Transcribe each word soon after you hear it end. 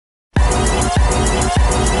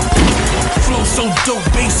so dope,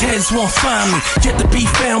 bass heads won't find me. Yet to be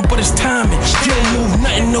found, but it's timing. You don't move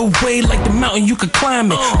nothing, no way, like the mountain you could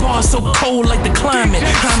climb it. Bars so cold like the climate.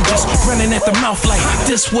 I'm just running at the mouth like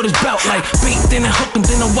this what it's bout like. Bait then and hook 'em,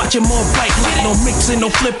 then I'm watching more bite. Like no mixing, no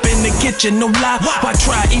flipping the kitchen, no lie. Why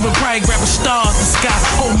try? Even probably grab a star out the sky.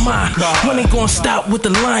 Oh my, when ain't gonna stop with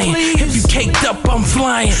the lion? If you caked up, I'm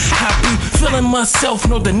flying. I be feeling myself,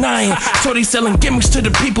 no denying. So they selling gimmicks to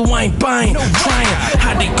the people I ain't buying. Trying,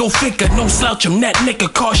 how they go figure? No slouch, I'm that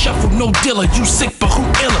nigga. Car shuffle, no dealer. You sick, but who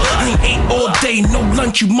iller? I ain't ate all day, no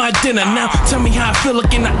lunch, you my dinner. Now tell me how I feel,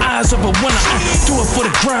 look in the eyes of a winner. I do it for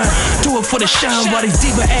the grind, do it for the shine. While these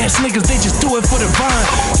diva ass niggas, they just do it for the rhyme.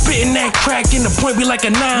 Spitting that crack in the point, be like a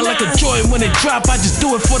 9, like a joy when it drop. I just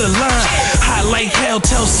do it for the line. Hot like hell,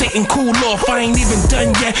 tell Satan cool off. I ain't even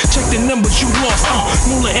done yet. Check the numbers you lost.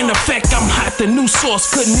 Mula in effect, I'm hot, the new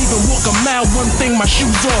sauce. Couldn't even walk a mile, one thing, my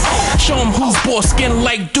shoes off. Show 'em who's boss, skin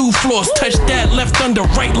like dew floss. Touch that left under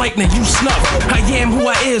right like now you snuff. I am who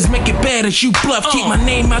I is, make it bad as you bluff. Keep my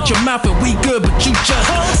name out your mouth and we good, but you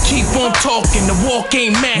just keep on talking, the walk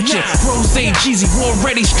ain't matching. Rose Jeezy, war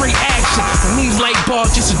ready, straight action. And these light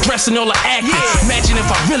bars just addressing all the acting. Imagine if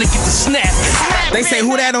I really get to snap. They say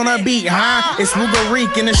who that on a beat, huh? It's Rugar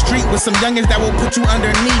in the street with some youngins that will put you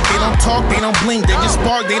underneath. They don't talk, they don't blink, they just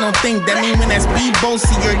spark, they don't think. That mean when that speedboat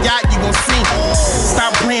see your yacht, you gon' sink.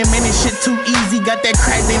 Stop playing, man, this shit too easy. Got that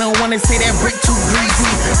crack, they don't wanna say that brick too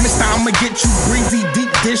greasy. Mister, I'ma get you breezy.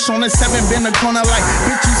 Deep dish on the 7, been a corner like,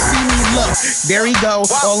 bitch, you see me, look. There he go,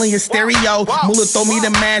 all in your stereo. Mula throw me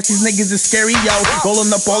the mask, these niggas is scary, yo.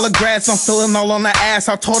 Rolling up all the grass, I'm feeling all on the ass.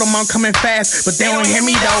 I told them I'm coming fast, but they don't hear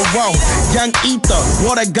me though. Whoa, young ether,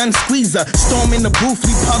 water gun squeezer. Storm in the booth,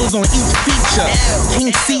 we puddles on each feature.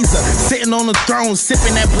 King Caesar, sitting on the throne,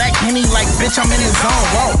 sipping that black Henny like, bitch, I'm in the zone.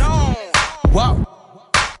 Whoa, whoa.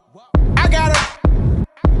 I got it.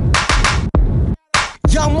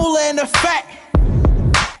 Young Mula in effect.